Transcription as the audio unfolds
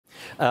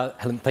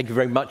Helen, thank you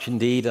very much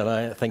indeed, and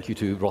I thank you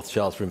to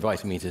Rothschilds for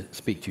inviting me to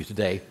speak to you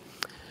today.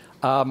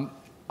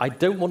 I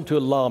don't want to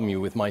alarm you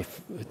with my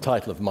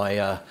title of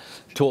my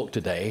talk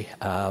today.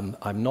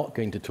 I'm not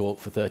going to talk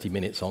for 30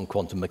 minutes on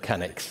quantum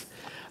mechanics.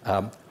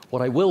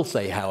 What I will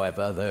say,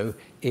 however, though,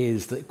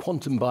 is that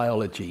quantum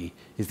biology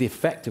is the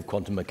effect of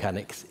quantum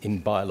mechanics in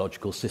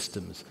biological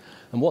systems.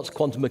 And what's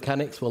quantum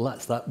mechanics? Well,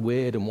 that's that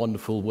weird and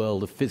wonderful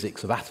world of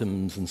physics, of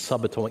atoms and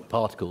subatomic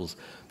particles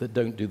that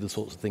don't do the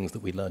sorts of things that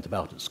we learnt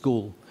about at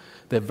school.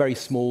 They're very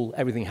small.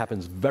 Everything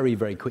happens very,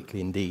 very quickly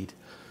indeed.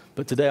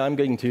 But today I'm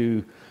going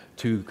to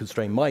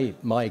constrain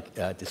my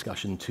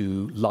discussion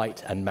to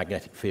light and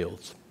magnetic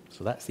fields.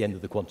 So that's the end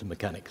of the quantum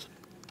mechanics.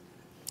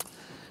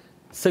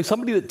 So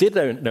somebody that did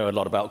know a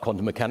lot about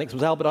quantum mechanics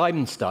was Albert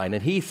Einstein,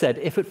 and he said,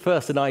 if at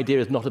first an idea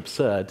is not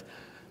absurd,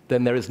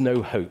 then there is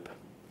no hope.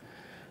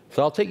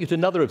 So I'll take you to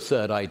another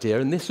absurd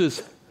idea, and this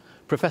was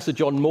Professor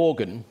John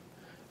Morgan,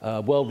 a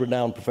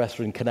world-renowned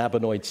professor in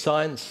cannabinoid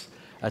science,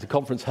 at a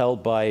conference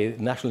held by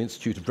the National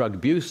Institute of Drug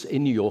Abuse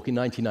in New York in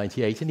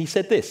 1998, and he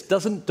said this: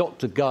 doesn't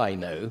Dr. Guy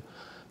know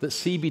that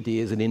CBD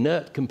is an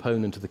inert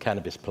component of the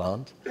cannabis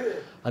plant,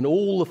 and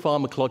all the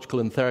pharmacological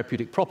and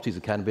therapeutic properties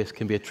of cannabis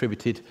can be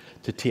attributed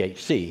to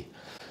THC?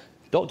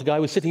 Dr. Guy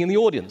was sitting in the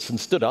audience and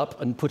stood up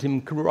and put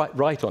him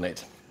right on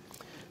it.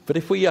 But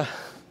if we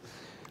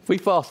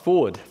fast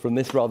forward from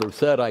this rather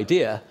absurd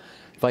idea,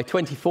 by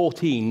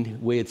 2014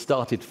 we had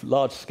started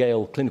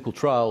large-scale clinical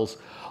trials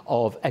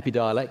of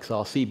Epidiolex,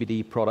 our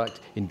CBD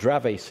product, in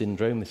Dravet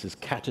syndrome. This is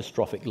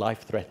catastrophic,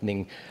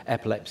 life-threatening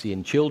epilepsy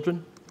in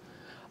children.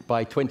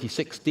 By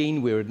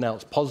 2016, we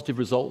announced positive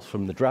results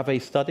from the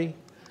Dravet study.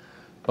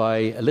 By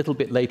a little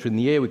bit later in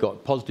the year, we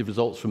got positive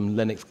results from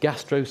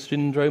Lennox-Gastaut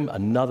syndrome,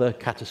 another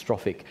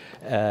catastrophic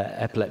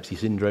epilepsy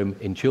syndrome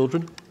in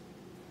children.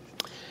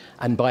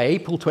 And by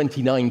April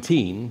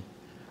 2019,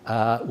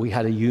 we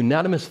had a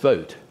unanimous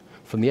vote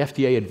from the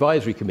FDA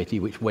Advisory Committee,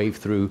 which waved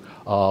through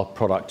our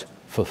product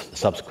for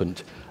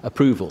subsequent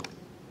approval.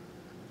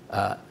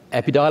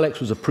 Epidiolex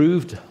was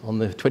approved on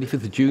the 25th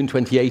of June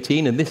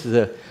 2018, and this is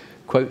a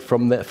quote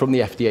from the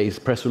FDA's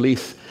press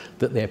release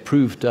that they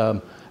approved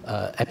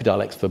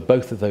Epidiolex for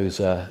both of those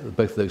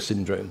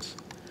syndromes.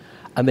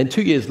 And then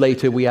 2 years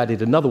later, we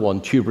added another one,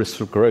 tuberous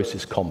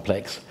sclerosis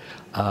complex,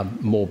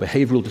 more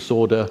behavioral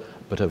disorder,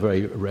 but a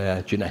very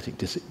rare genetic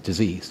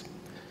disease.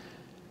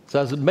 So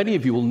as many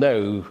of you will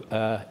know,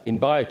 in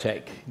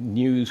biotech,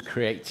 news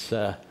creates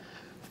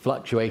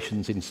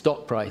fluctuations in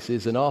stock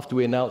prices, and after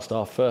we announced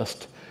our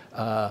first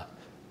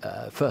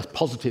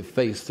positive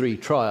phase 3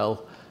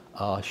 trial,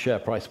 our share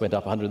price went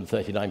up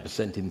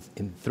 139%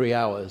 in 3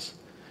 hours.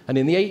 And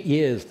in the 8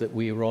 years that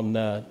we were on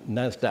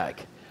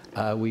NASDAQ,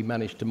 we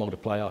managed to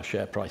multiply our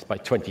share price by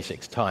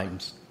 26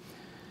 times.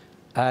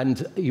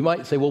 And you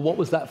might say, well, what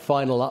was that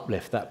final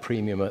uplift, that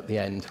premium at the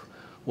end?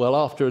 Well,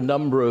 after a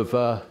number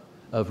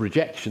of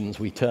rejections,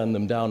 we turned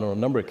them down on a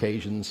number of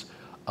occasions.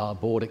 Our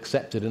board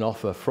accepted an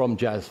offer from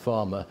Jazz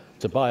Pharma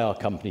to buy our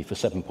company for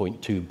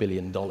 $7.2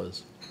 billion.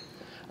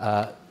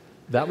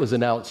 That was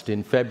announced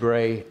in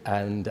February,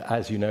 and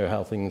as you know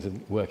how things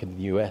work in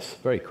the US,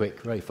 very quick,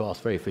 very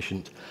fast, very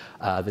efficient.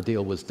 The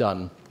deal was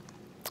done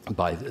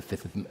by the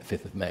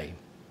 5th of May.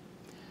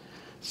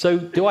 So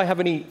do I have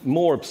any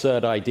more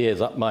absurd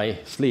ideas up my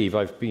sleeve?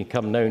 I've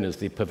become known as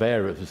the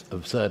purveyor of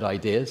absurd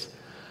ideas.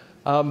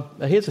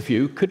 Here's a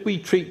few. Could we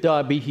treat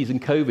diabetes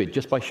and COVID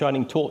just by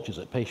shining torches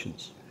at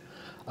patients?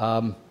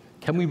 Can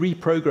we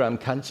reprogram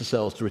cancer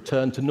cells to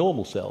return to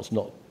normal cells,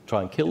 not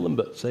try and kill them,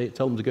 but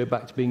tell them to go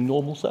back to being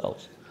normal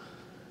cells?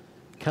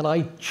 Can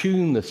I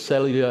tune the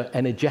cellular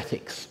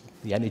energetics,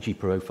 the energy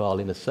profile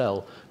in a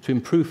cell, to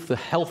improve the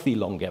healthy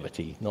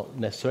longevity, not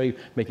necessarily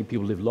making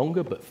people live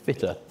longer, but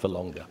fitter for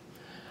longer,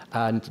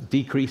 and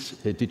decrease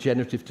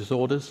degenerative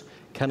disorders?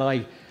 Can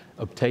I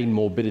obtain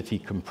morbidity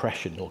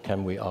compression, or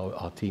can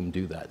our team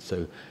do that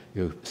so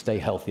you stay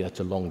healthier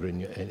to longer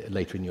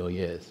later in your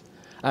years?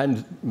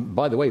 And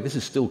by the way, this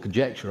is still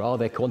conjecture. Are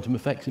there quantum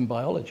effects in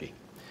biology?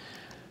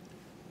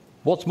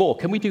 What's more,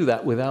 can we do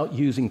that without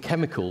using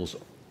chemicals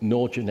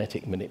nor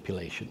genetic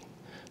manipulation?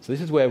 So this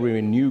is where we're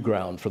in new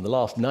ground. From the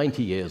last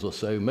 90 years or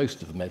so,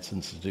 most of the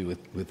medicines to do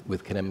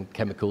with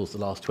chemicals, the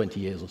last 20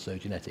 years or so,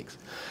 genetics.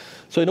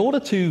 So in order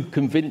to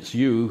convince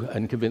you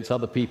and convince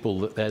other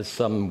people that there's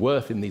some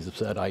worth in these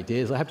absurd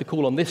ideas, I have to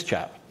call on this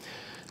chap.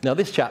 Now,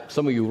 this chap,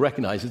 some of you will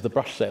recognize, is the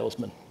brush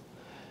salesman.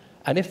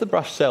 And if the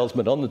brush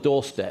salesman on the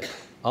doorstep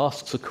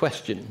asks a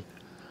question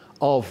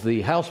of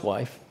the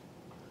housewife,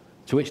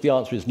 to which the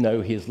answer is no,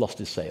 he has lost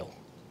his sale.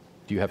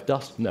 Do you have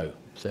dust? No,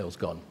 sale's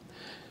gone.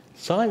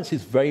 Science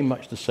is very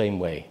much the same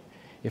way.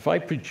 If I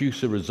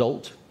produce a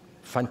result,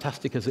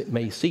 fantastic as it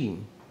may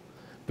seem,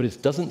 but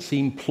it doesn't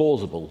seem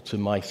plausible to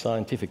my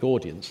scientific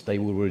audience, they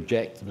will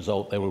reject the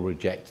result, they will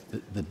reject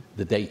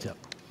the data.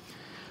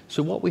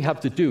 So what we have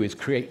to do is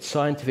create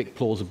scientific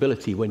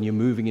plausibility when you're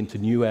moving into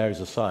new areas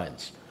of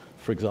science.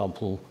 For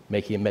example,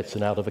 making a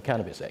medicine out of a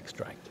cannabis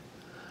extract.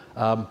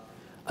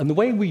 And the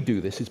way we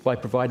do this is by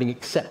providing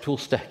acceptable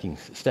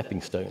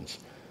stepping stones.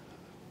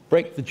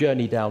 break the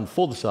journey down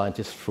for the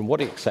scientists from what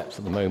it accepts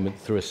at the moment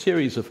through a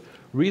series of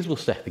reasonable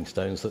stepping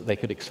stones that they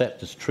could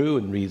accept as true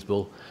and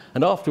reasonable.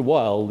 And after a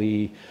while,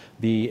 the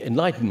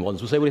enlightened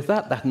ones will say, well, if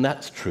that and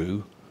that's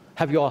true,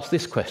 have you asked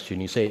this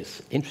question? You say,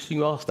 it's interesting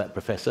you asked that,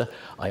 Professor.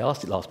 I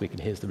asked it last week, and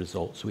here's the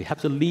result. So we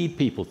have to lead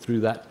people through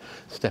that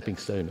stepping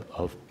stone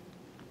of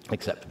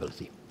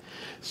acceptability.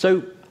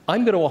 So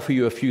I'm going to offer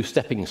you a few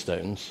stepping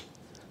stones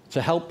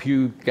to help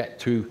you get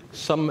to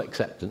some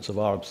acceptance of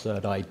our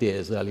absurd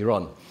ideas earlier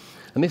on.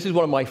 And this is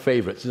one of my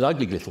favorites. It's an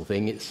ugly little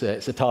thing. It's a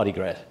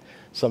tardigrade.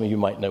 Some of you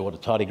might know what a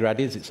tardigrade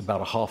is. It's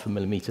about 0.5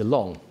 millimeter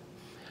long.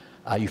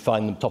 You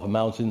find them top of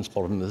mountains,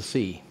 bottom of the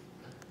sea.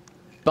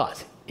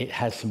 But it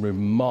has some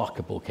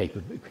remarkable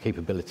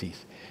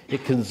capabilities.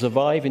 It can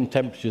survive in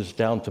temperatures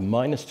down to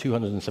minus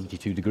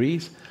 272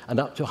 degrees and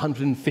up to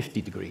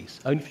 150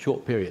 degrees, only for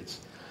short periods.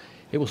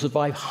 It will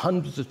survive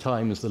hundreds of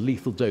times the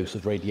lethal dose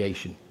of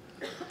radiation.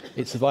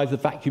 It survived the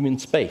vacuum in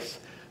space.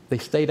 They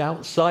stayed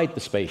outside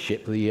the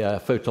spaceship, the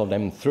Photon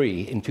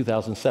M3, in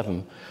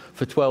 2007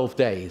 for 12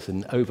 days,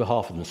 and over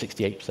half of them,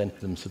 68%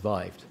 of them,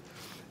 survived.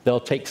 They'll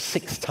take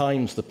 6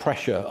 times the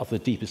pressure of the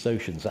deepest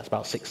oceans. That's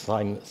about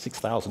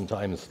 6,000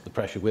 times the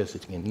pressure we're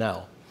sitting in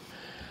now.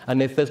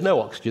 And if there's no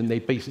oxygen, they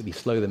basically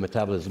slow their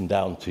metabolism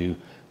down to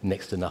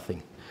next to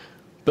nothing.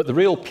 But the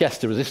real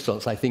pièce de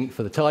résistance, I think,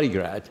 for the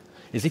tardigrade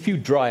is if you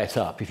dry it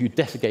up, if you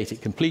desiccate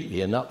it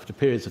completely and up to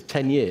periods of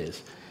 10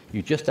 years,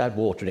 you just add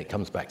water and it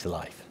comes back to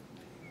life.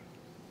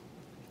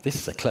 This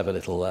is a clever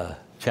little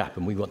chap,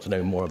 and we want to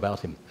know more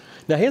about him.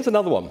 Now, here's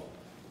another one.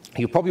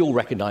 You probably all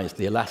recognize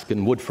the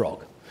Alaskan wood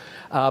frog.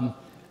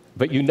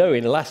 But you know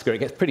in Alaska it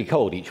gets pretty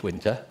cold each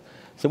winter.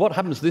 So what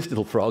happens to this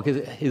little frog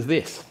is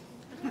this.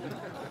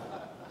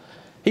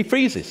 He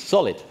freezes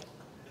solid.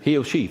 He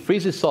or she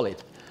freezes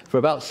solid for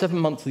about 7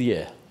 months of the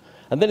year.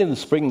 And then in the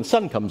spring, the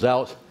sun comes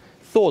out,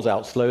 thaws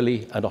out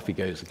slowly, and off he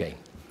goes again.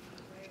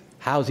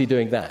 How's he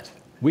doing that?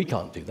 We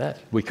can't do that.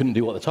 We couldn't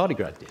do what the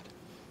tardigrade did.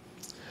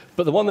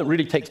 But the one that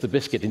really takes the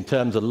biscuit in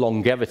terms of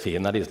longevity,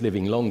 and that is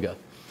living longer,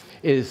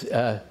 is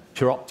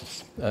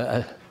Churitopsis.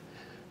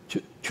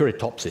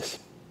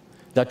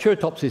 Now,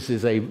 Churitopsis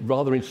is a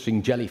rather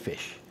interesting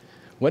jellyfish.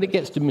 When it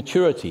gets to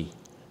maturity,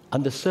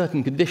 under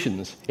certain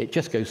conditions, it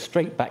just goes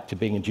straight back to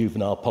being a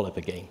juvenile polyp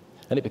again,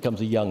 and it becomes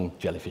a young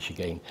jellyfish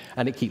again.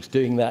 And it keeps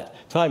doing that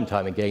time and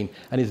time again,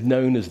 and is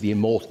known as the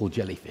immortal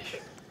jellyfish.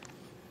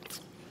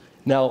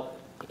 Now,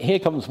 here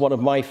comes one of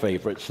my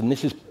favorites, and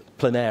this is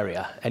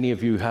planaria. Any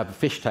of you who have a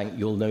fish tank,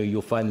 you'll know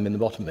you'll find them in the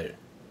bottom of it.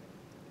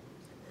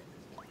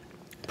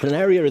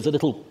 Planaria is a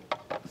little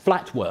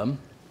flatworm,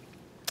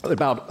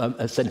 about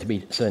a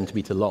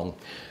centimeter long.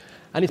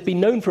 And it's been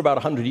known for about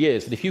 100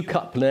 years that if you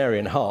cut planaria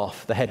in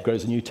half, the head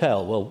grows a new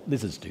tail. Well,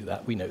 lizards do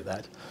that, we know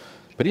that.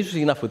 But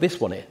interesting enough, with this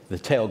one, the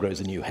tail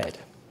grows a new head.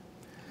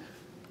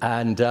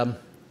 And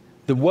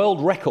the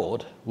world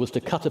record was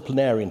to cut a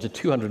planaria into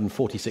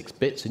 246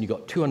 bits, and you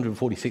got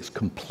 246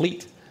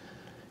 complete,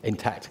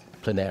 intact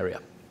planaria.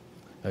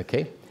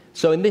 Okay?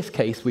 So in this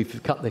case,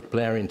 we've cut the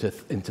planaria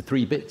into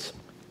 3 bits.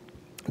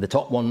 The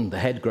top one, the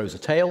head, grows a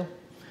tail,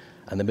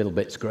 and the middle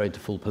bits grow into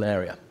full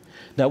planaria.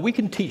 Now, we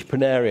can teach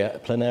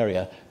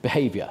planaria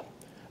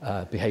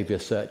behavior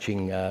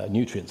searching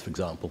nutrients, for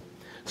example.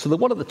 So the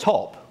one at the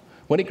top,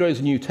 when it grows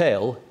a new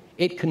tail,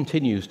 it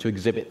continues to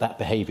exhibit that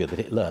behavior that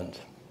it learned.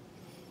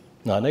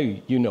 Now, I know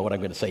you know what I'm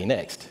going to say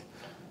next.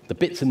 The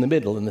bits in the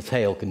middle and the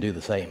tail can do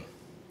the same.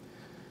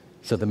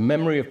 So the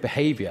memory of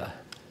behavior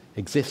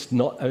exists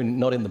not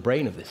in the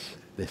brain of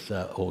this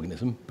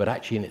organism, but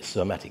actually in its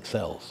somatic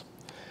cells.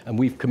 And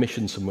we've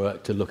commissioned some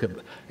work to look at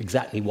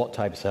exactly what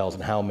type of cells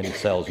and how many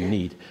cells you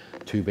need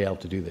to be able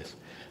to do this.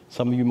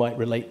 Some of you might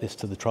relate this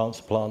to the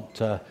transplant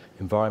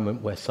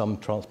environment, where some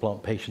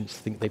transplant patients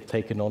think they've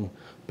taken on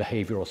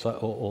behavior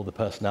or the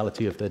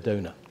personality of their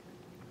donor.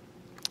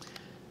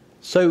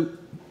 So it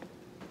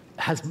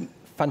has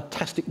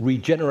fantastic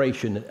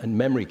regeneration and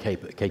memory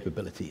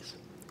capabilities.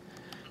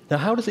 Now,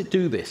 how does it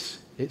do this?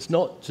 It's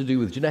not to do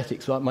with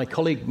genetics. My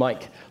colleague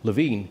Mike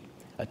Levine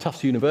at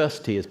Tufts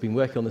University has been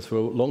working on this for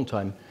a long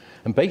time,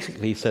 and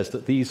basically says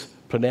that these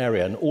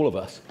planaria, and all of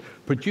us,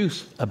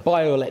 produce a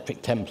bioelectric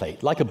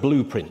template, like a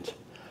blueprint,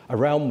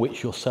 around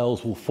which your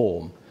cells will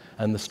form.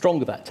 And the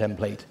stronger that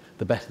template,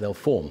 the better they'll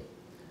form.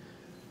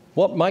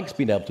 What Mike's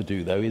been able to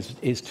do, though,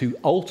 is to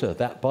alter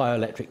that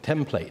bioelectric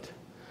template.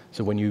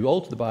 So when you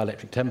alter the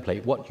bioelectric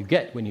template, what you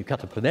get when you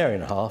cut a planaria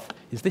in half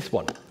is this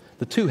one,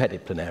 the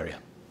 2-headed planaria.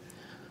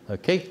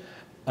 Okay?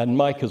 And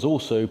Mike has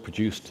also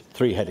produced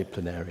 3-headed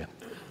planaria.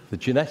 The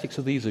genetics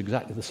of these are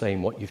exactly the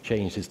same. What you've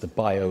changed is the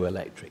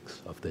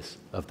bioelectrics of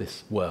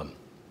this worm.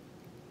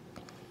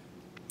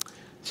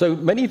 So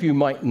many of you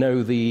might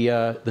know the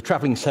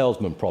traveling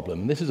salesman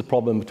problem. This is a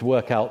problem to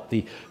work out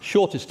the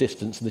shortest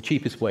distance and the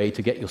cheapest way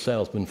to get your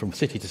salesman from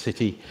city to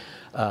city,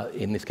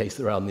 in this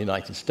case around the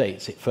United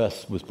States. It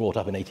first was brought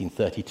up in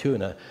 1832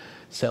 in a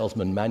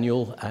salesman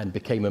manual and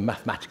became a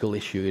mathematical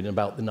issue in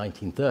about the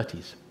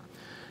 1930s.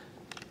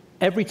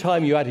 Every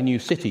time you add a new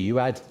city, you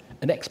add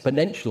an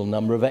exponential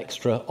number of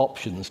extra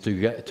options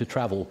to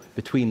travel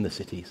between the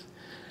cities.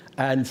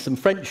 And some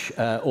French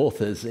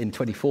authors in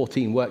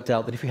 2014 worked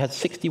out that if you had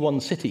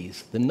 61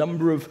 cities, the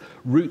number of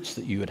routes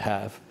that you would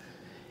have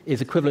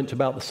is equivalent to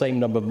about the same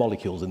number of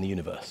molecules in the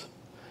universe.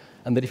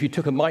 And that if you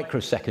took a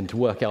microsecond to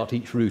work out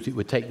each route, it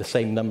would take the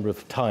same number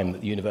of time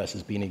that the universe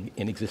has been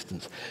in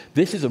existence.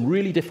 This is a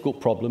really difficult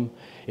problem.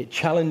 It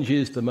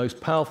challenges the most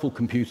powerful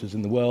computers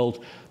in the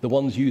world, the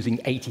ones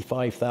using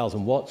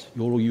 85,000 watts.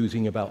 You're all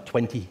using about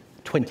 20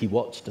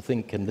 watts to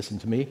think and listen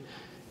to me,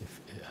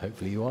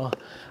 hopefully you are.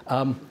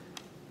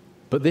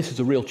 But this is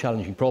a real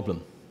challenging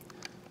problem.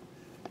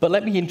 But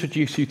let me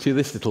introduce you to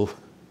this little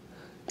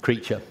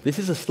creature. This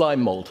is a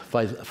slime mold,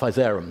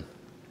 Physarum.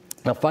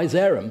 Now,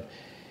 Physarum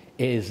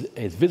is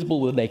visible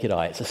with the naked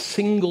eye. It's a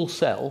single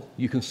cell.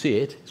 You can see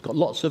it. It's got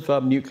lots of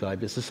nuclei,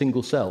 but it's a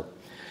single cell.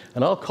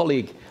 And our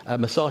colleague,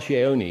 Masashi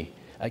Aoni,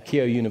 at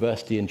Keio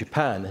University in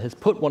Japan, has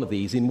put one of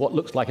these in what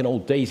looks like an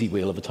old daisy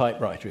wheel of a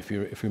typewriter, if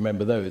you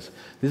remember those.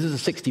 This is a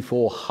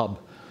 64 hub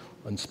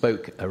and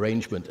spoke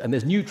arrangement, and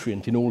there's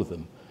nutrient in all of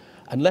them.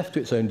 And left to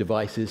its own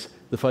devices,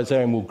 the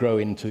Physarum will grow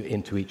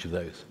into each of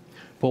those.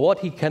 But what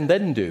he can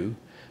then do,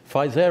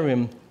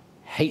 Physarum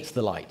hates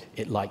the light.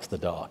 It likes the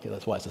dark.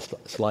 That's why it's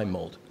a slime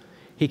mold.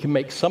 He can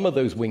make some of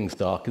those wings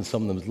dark and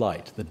some of them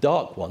light. The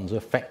dark ones are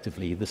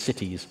effectively the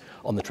cities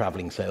on the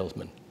traveling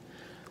salesman.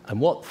 And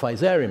what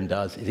Physarum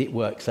does is it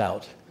works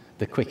out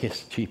the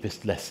quickest,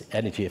 cheapest, less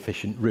energy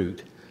efficient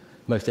route,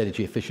 most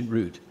energy efficient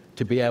route,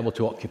 to be able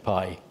to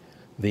occupy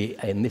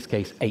in this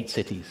case, 8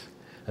 cities.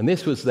 And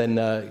this was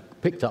then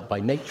picked up by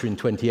Nature in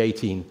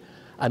 2018,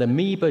 and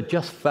Amoeba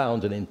just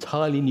found an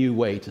entirely new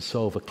way to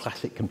solve a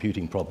classic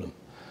computing problem.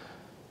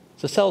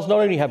 So cells not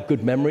only have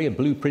good memory, a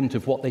blueprint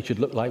of what they should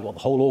look like, what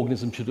the whole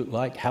organism should look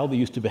like, how they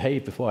used to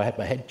behave before I had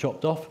my head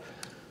chopped off,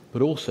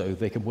 but also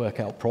they can work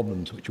out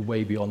problems which are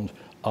way beyond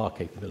our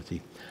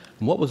capability.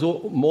 And what was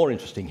more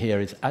interesting here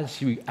is as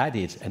you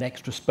added an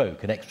extra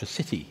spoke, an extra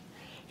city,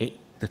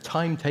 the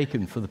time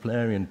taken for the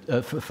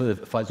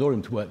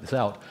Physarum to work this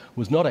out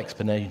was not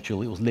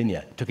exponential, it was linear.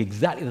 It took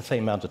exactly the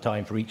same amount of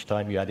time for each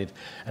time you added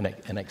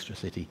an extra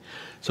city.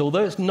 So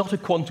although it's not a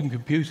quantum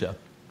computer,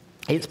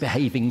 it's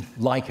behaving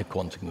like a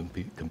quantum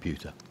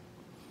computer.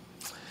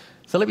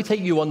 So let me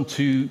take you on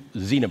to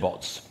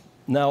xenobots.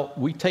 Now,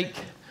 we take,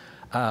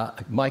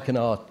 Mike and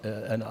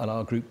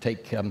our group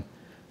take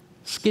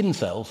skin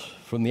cells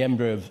from the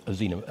embryo of a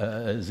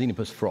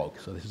xenopus frog.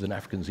 So this is an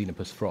African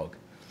xenopus frog.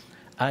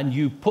 And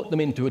you put them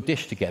into a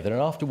dish together, and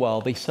after a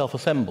while, they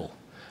self-assemble.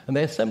 And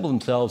they assemble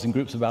themselves in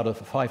groups of about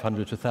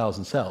 500 to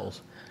 1,000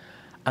 cells.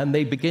 And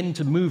they begin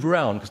to move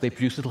around because they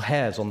produce little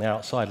hairs on the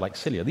outside like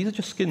cilia. These are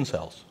just skin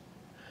cells.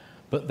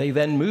 But they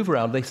then move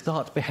around, they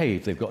start to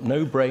behave. They've got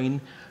no brain,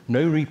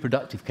 no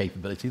reproductive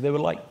capability. They were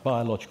like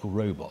biological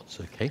robots,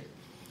 okay?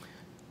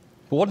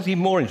 But what is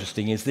even more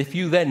interesting is if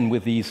you then,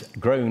 with these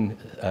grown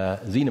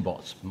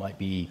xenobots, might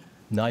be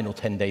 9 or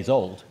 10 days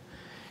old,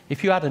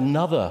 if you add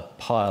another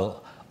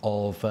pile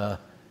of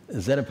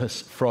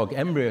xenopus frog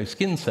embryo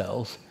skin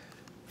cells,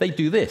 they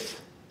do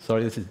this.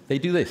 They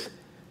do this.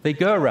 They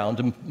go around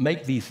and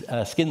make these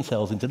skin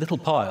cells into little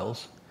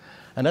piles,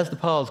 and as the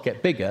piles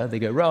get bigger, they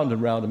go round and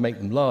round and make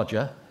them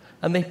larger,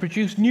 and they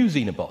produce new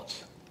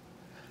xenobots.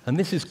 And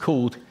this is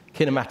called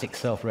kinematic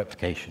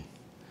self-replication.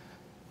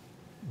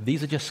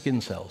 These are just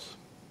skin cells,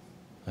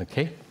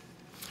 okay?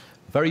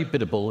 Very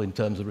biddable in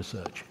terms of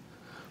research.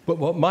 But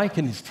what Mike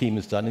and his team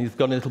has done, he's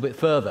gone a little bit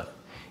further.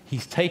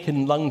 He's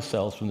taken lung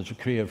cells from the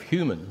trachea of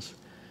humans,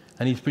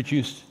 and he's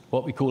produced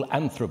what we call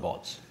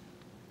anthrobots.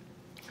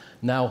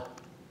 Now,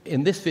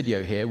 in this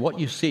video here, what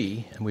you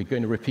see, and we're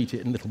going to repeat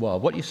it in a little while,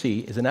 what you see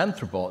is an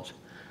anthrobot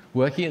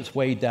working its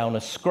way down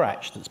a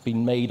scratch that's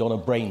been made on a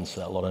brain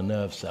cell, on a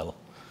nerve cell,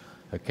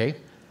 okay?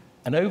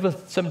 And over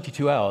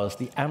 72 hours,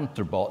 the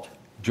anthrobot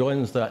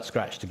joins that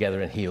scratch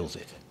together and heals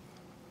it.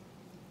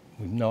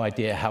 We've no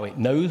idea how it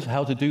knows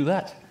how to do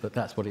that, but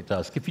that's what it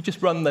does. If you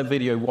just run the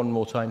video one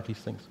more time, please,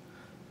 thanks.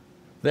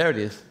 There it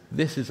is.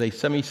 This is a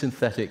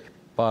semi-synthetic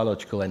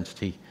biological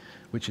entity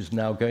which is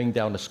now going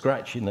down a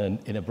scratch in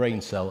a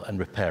brain cell and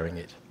repairing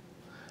it.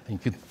 And you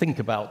can think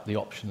about the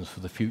options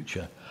for the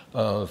future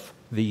of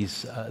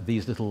these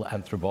little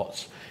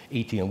anthrobots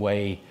eating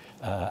away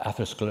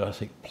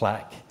atherosclerotic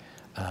plaque,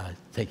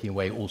 taking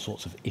away all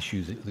sorts of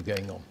issues that are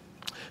going on.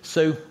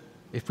 So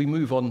if we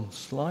move on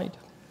slide.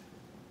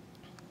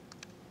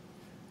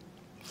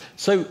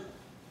 So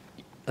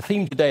the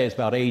theme today is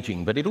about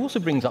aging, but it also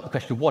brings up the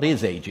question of what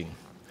is aging?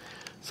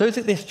 So is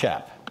it this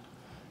chap?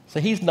 So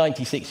he's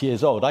 96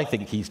 years old. I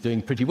think he's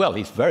doing pretty well.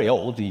 He's very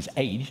old, he's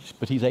aged,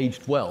 but he's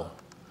aged well.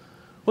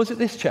 Or is it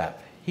this chap?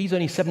 He's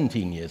only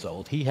 17 years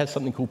old. He has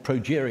something called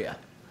progeria,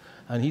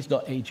 and he's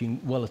not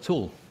aging well at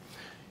all.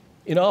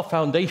 In our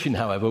foundation,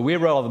 however, we're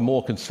rather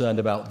more concerned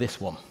about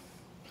this one.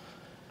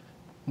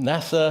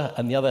 NASA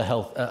and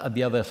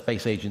the other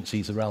space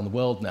agencies around the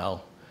world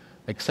now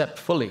accept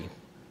fully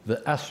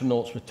that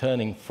astronauts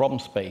returning from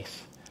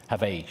space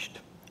have aged,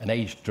 and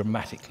aged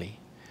dramatically.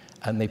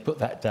 And they put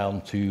that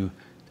down to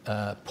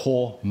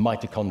poor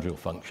mitochondrial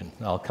function.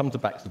 Now, I'll come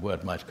back to the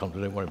word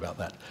mitochondria, don't worry about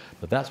that.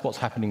 But that's what's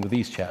happening with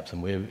these chaps,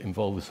 and we're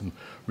involved with some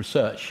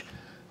research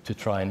to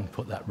try and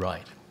put that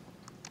right.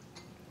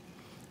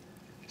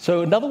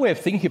 So another way of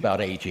thinking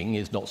about aging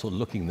is not sort of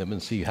looking at them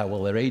and see how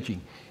well they're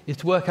aging, is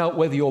to work out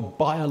whether your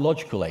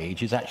biological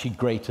age is actually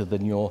greater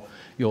than your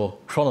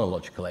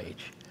chronological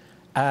age.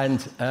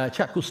 And a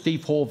chap called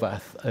Steve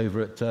Horvath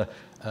over at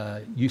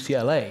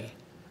UCLA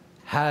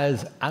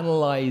has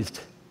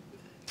analyzed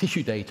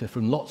tissue data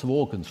from lots of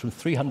organs, from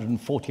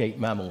 348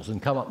 mammals,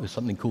 and come up with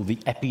something called the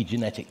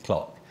epigenetic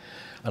clock.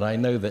 And I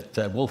know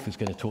that Wolf is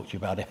going to talk to you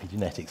about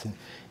epigenetics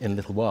in a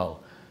little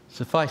while.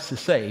 Suffice to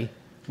say,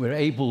 we're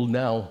able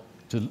now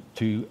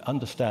to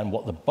understand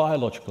what the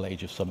biological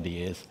age of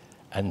somebody is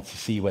and to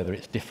see whether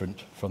it's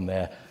different from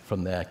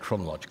their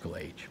chronological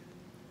age.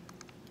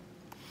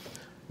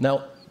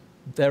 Now,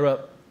 there are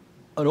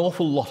an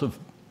awful lot of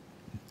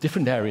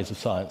different areas of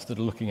science that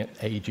are looking at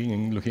aging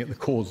and looking at the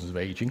causes of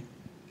aging.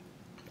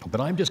 But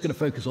I'm just going to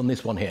focus on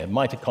this one here,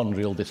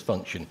 mitochondrial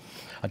dysfunction.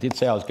 I did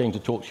say I was going to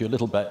talk to you a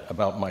little bit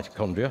about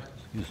mitochondria.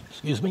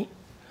 Excuse me.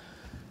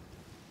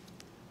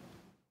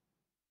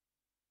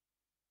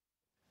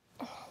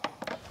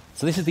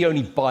 So this is the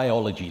only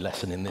biology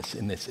lesson in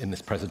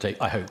this presentation,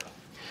 I hope.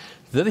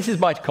 So this is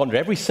mitochondria.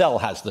 Every cell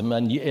has them,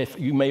 and if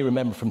you may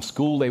remember from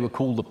school, they were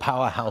called the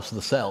powerhouse of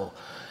the cell.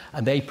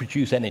 And they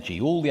produce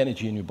energy. All the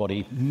energy in your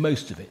body,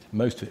 most of it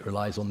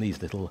relies on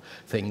these little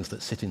things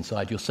that sit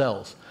inside your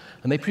cells.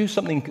 And they produce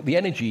something, the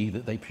energy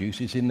that they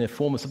produce is in the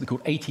form of something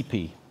called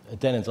ATP,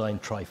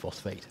 adenosine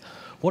triphosphate.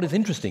 What is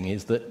interesting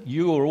is that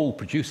you are all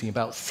producing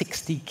about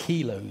 60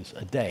 kilos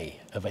a day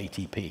of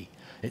ATP.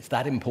 It's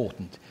that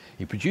important.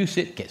 You produce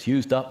it, gets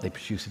used up, they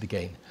produce it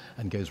again,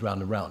 and goes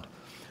round and round.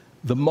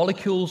 The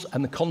molecules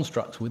and the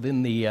constructs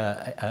within the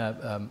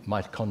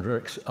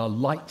mitochondria are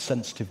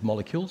light-sensitive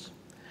molecules.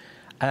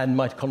 And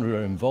mitochondria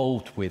are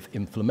involved with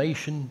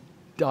inflammation,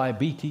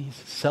 diabetes,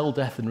 cell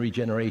death and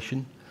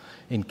regeneration.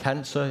 In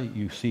cancer,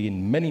 you see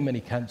in many,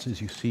 many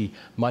cancers, you see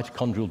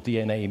mitochondrial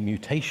DNA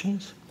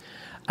mutations.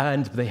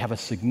 And they have a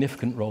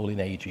significant role in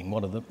aging,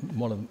 one of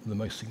the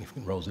most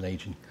significant roles in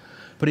aging.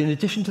 But in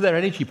addition to their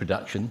energy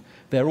production,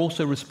 they're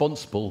also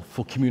responsible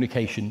for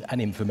communication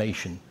and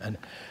information.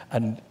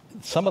 And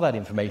some of that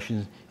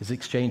information is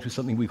exchanged with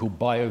something we call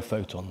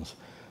biophotons.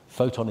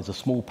 Photon is a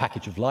small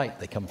package of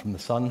light. They come from the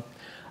sun.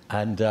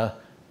 And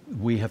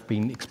we have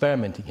been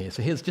experimenting here.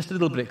 So here's just a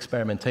little bit of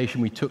experimentation.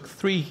 We took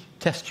 3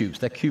 test tubes,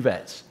 they're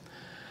cuvettes.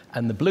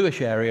 And the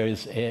bluish area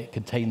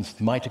contains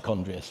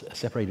mitochondria,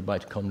 separated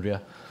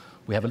mitochondria.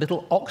 We have a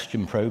little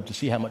oxygen probe to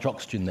see how much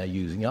oxygen they're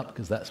using up,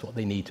 because that's what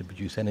they need to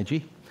produce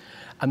energy.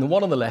 And the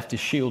one on the left is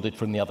shielded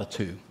from the other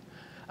 2.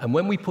 And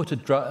when we put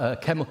a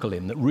chemical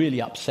in that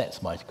really upsets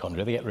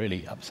mitochondria, they get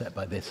really upset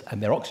by this,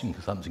 and their oxygen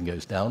consumption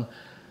goes down,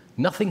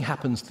 nothing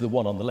happens to the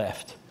one on the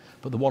left,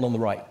 but the one on the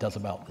right does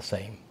about the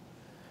same.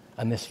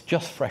 And there's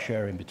just fresh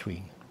air in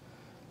between.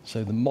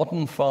 So the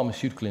modern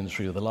pharmaceutical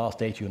industry of the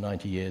last 80 or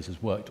 90 years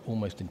has worked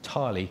almost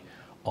entirely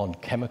on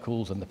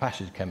chemicals and the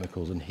passage of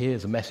chemicals, and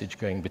here's a message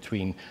going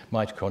between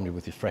mitochondria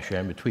with this fresh air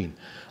in between.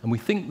 And we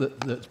think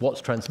that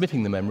what's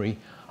transmitting the memory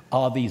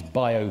are these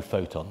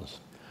biophotons,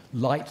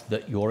 light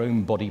that your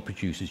own body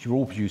produces. You're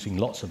all producing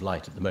lots of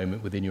light at the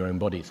moment within your own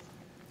bodies.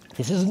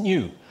 This isn't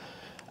new.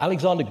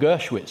 Alexander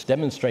Gershwitz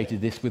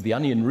demonstrated this with the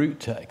onion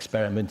root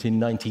experiment in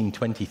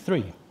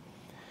 1923.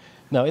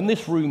 Now, in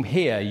this room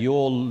here,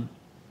 you're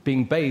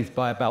being bathed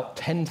by about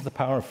 10 to the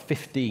power of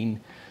 15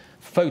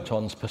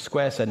 photons per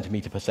square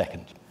centimeter per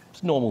second.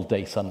 It's normal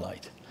day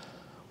sunlight.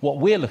 What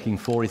we're looking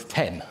for is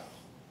 10.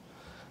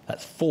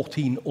 That's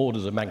 14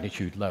 orders of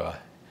magnitude lower.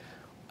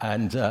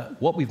 And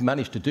what we've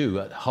managed to do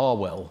at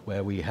Harwell,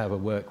 where we have a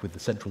work with the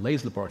Central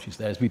Laser Laboratories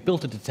there, is we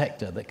built a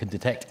detector that can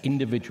detect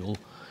individual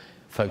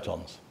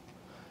photons.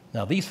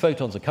 Now, these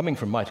photons are coming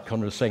from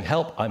mitochondria saying,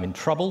 help, I'm in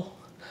trouble,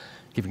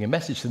 giving a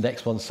message to the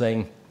next one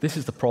saying, this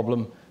is the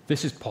problem,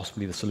 this is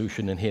possibly the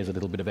solution, and here's a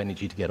little bit of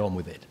energy to get on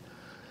with it.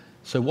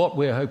 So what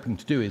we're hoping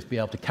to do is be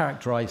able to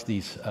characterize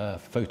these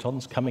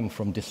photons coming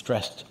from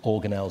distressed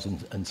organelles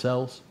and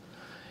cells,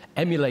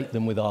 emulate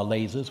them with our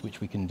lasers, which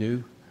we can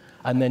do,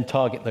 and then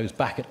target those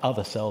back at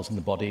other cells in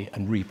the body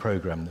and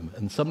reprogram them.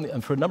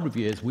 And for a number of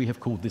years, we have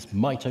called this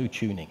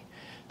mito-tuning,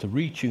 to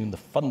retune the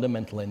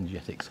fundamental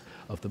energetics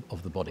of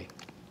the body.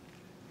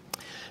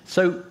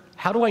 So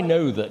how do I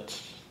know that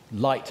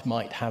light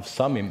might have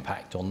some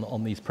impact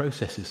on these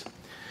processes?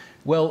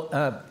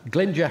 Well,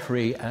 Glenn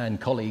Geoffrey and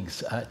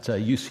colleagues at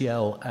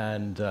UCL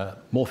and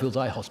Moorfields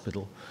Eye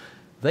Hospital,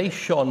 they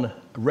shone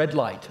red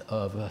light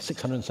of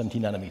 670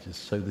 nanometers,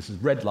 so this is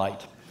red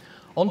light,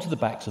 onto the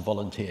backs of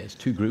volunteers,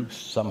 2 groups.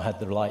 Some had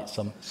the light,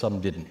 some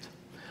didn't.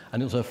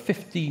 And it was a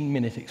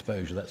 15-minute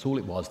exposure, that's all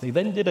it was. They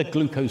then did a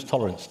glucose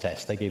tolerance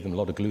test. They gave them a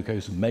lot of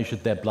glucose and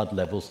measured their blood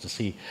levels to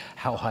see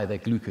how high their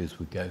glucose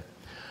would go.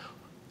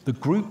 The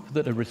group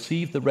that had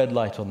received the red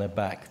light on their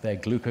back, their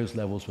glucose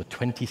levels were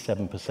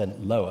 27%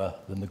 lower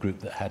than the group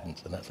that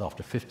hadn't, and that's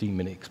after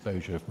 15-minute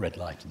exposure of red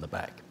light in the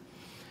back.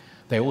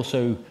 They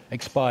also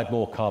expired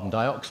more carbon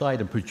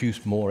dioxide and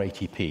produced more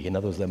ATP. In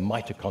other words, their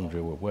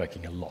mitochondria were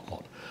working a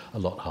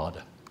lot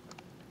harder.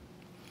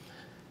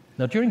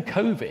 Now, during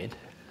COVID,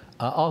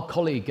 our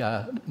colleague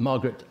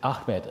Margaret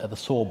Ahmed at the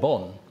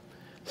Sorbonne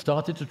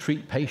started to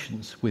treat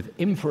patients with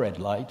infrared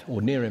light,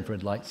 or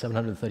near-infrared light,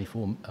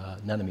 734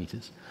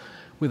 nanometers,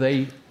 with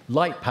a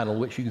light panel,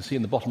 which you can see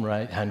in the bottom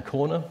right-hand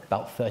corner,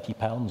 about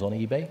 £30 on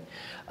eBay,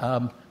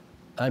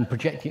 and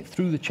projecting it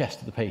through the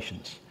chest of the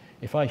patients.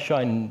 If I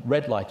shine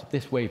red light at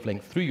this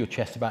wavelength through your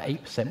chest, about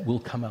 8%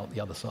 will come out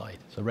the other side.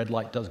 So red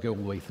light does go all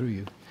the way through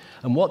you.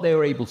 And what they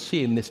were able to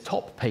see in this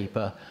top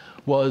paper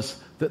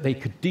was that they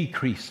could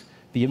decrease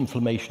the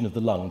inflammation of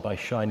the lung by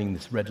shining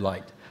this red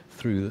light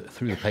through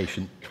the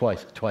patient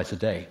twice a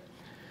day.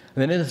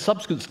 And then in a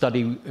subsequent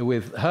study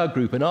with her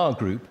group and our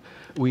group,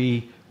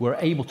 we were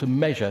able to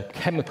measure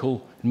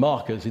chemical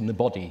markers in the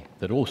body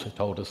that also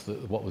told us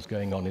that what was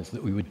going on is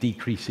that we were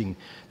decreasing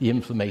the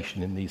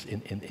inflammation in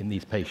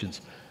these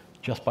patients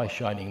just by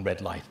shining red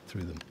light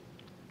through them.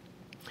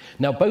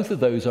 Now, both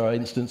of those are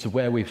instances of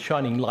where we're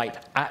shining light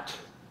at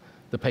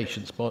the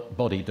patient's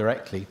body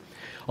directly.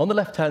 On the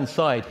left-hand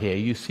side here,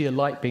 you see a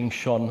light being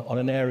shone on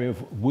an area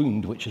of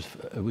wound which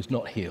was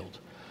not healed.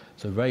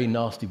 So a very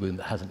nasty wound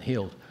that hasn't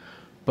healed.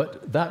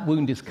 But that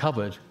wound is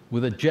covered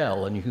with a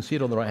gel, and you can see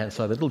it on the right-hand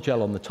side, the little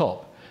gel on the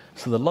top.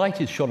 So the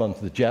light is shone onto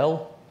the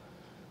gel.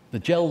 The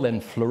gel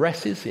then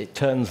fluoresces. It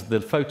turns the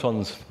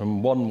photons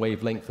from one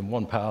wavelength and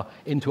one power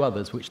into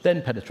others, which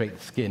then penetrate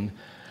the skin,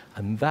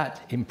 and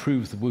that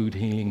improves the wound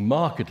healing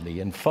markedly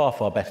and far,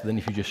 far better than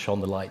if you just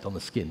shone the light on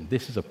the skin.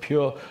 This is a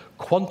pure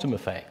quantum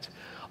effect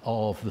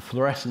of the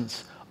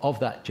fluorescence of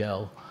that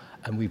gel,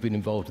 and we've been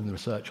involved in the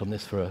research on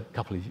this for a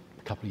couple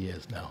of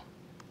years now.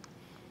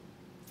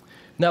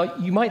 Now,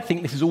 you might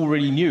think this is all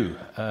really new,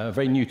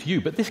 very new to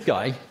you, but this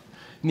guy,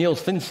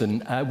 Niels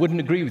Finsen, wouldn't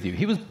agree with you.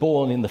 He was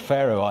born in the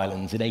Faroe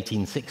Islands in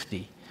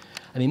 1860,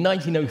 and in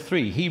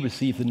 1903 he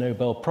received the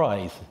Nobel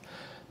Prize.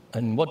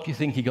 And what do you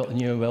think he got the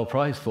Nobel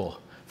Prize for?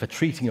 For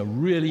treating a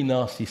really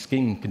nasty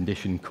skin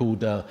condition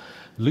called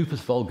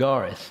lupus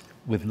vulgaris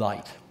with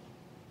light.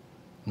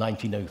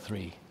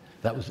 1903.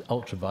 That was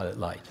ultraviolet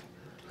light,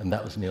 and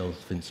that was Niels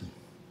Finsen.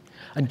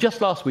 And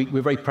just last week,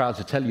 we're very proud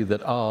to tell you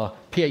that our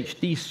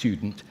PhD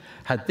student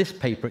had this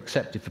paper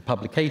accepted for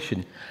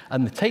publication,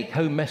 and the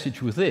take-home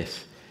message was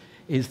this,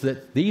 is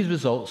that these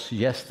results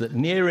suggest that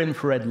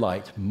near-infrared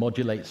light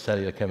modulates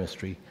cellular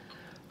chemistry,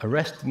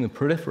 arresting the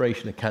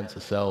proliferation of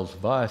cancer cells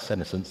via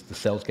senescence, the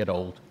cells get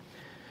old,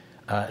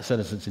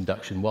 senescence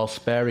induction, while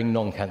sparing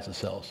non-cancer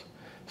cells.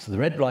 So the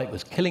red light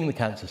was killing the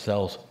cancer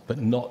cells, but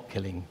not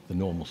killing the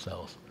normal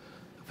cells.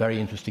 Very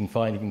interesting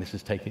finding. This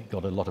has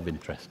got a lot of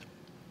interest.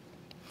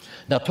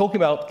 Now, talking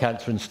about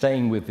cancer and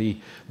staying with the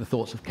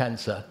thoughts of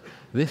cancer,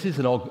 this is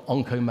an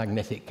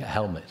oncomagnetic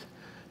helmet.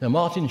 Now,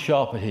 Martin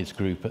Sharp and his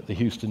group at the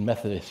Houston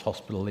Methodist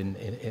Hospital in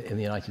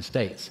the United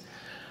States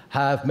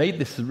have made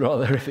this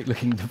rather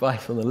horrific-looking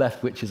device on the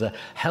left, which is a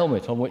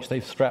helmet on which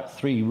they've strapped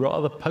 3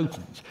 rather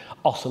potent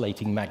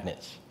oscillating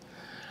magnets.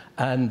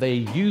 And they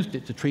used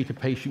it to treat a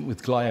patient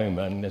with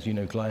glioma, and as you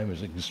know, glioma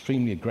is an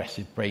extremely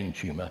aggressive brain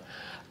tumor.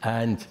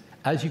 And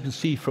as you can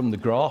see from the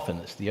graph, and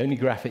it's the only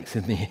graphics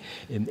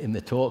in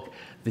the talk,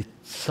 the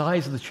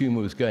size of the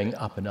tumor was going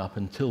up and up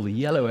until the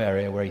yellow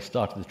area where he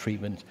started the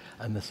treatment,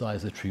 and the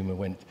size of the tumor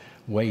went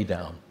way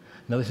down.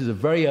 Now, this is a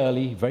very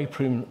early, very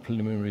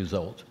preliminary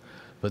result,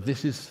 but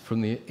this is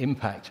from the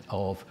impact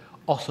of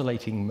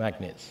oscillating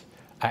magnets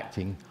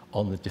acting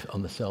on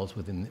the cells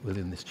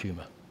within this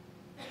tumor.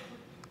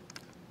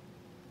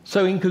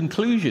 So in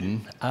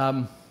conclusion,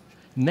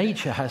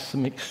 nature has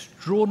some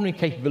extraordinary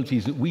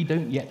capabilities that we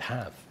don't yet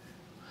have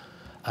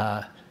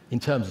in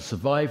terms of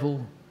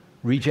survival,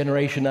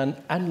 regeneration,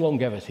 and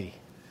longevity.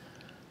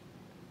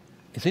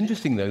 It's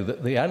interesting, though,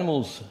 that the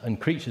animals and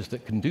creatures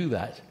that can do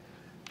that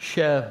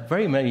share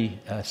very many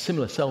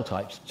similar cell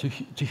types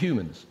to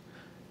humans.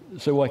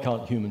 So why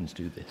can't humans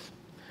do this?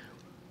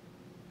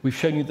 We've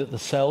shown you that the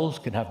cells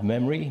can have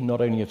memory,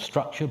 not only of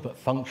structure, but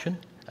function,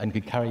 and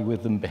could carry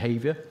with them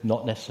behavior,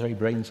 not necessarily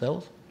brain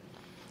cells.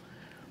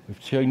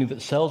 We've shown you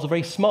that cells are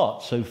very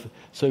smart,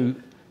 so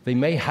they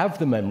may have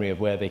the memory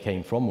of where they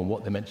came from and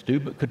what they're meant to do,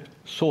 but could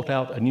sort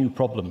out a new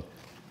problem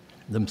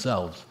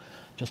themselves,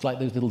 just like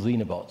those little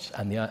xenobots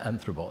and the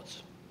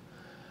anthrobots.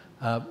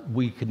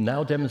 We can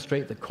now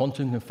demonstrate that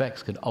quantum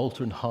effects can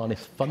alter and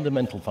harness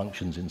fundamental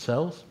functions in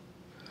cells.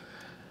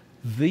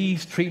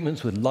 These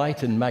treatments with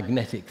light and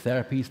magnetic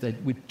therapies,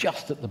 we're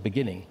just at the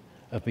beginning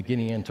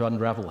and to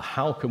unravel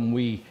how can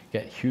we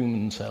get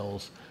human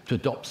cells to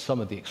adopt some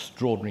of the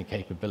extraordinary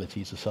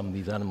capabilities of some of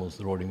these animals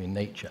that are already in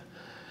nature.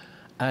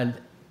 And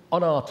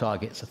on our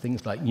targets are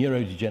things like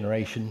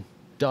neurodegeneration,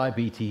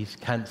 diabetes,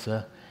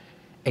 cancer,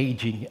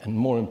 aging, and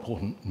more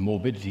important,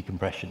 morbidity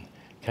compression.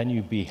 Can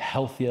you be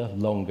healthier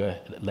longer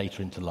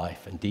later into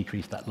life and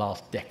decrease that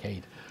last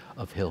decade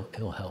of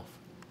ill health?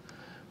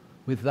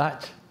 With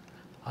that,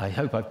 I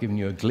hope I've given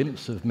you a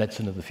glimpse of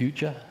medicine of the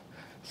future.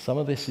 Some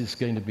of this is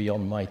going to be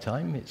on my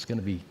time. It's going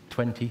to be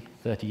 20,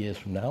 30 years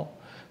from now,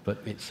 but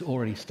it's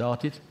already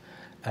started.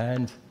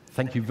 And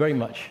thank you very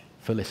much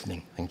for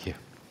listening. Thank you.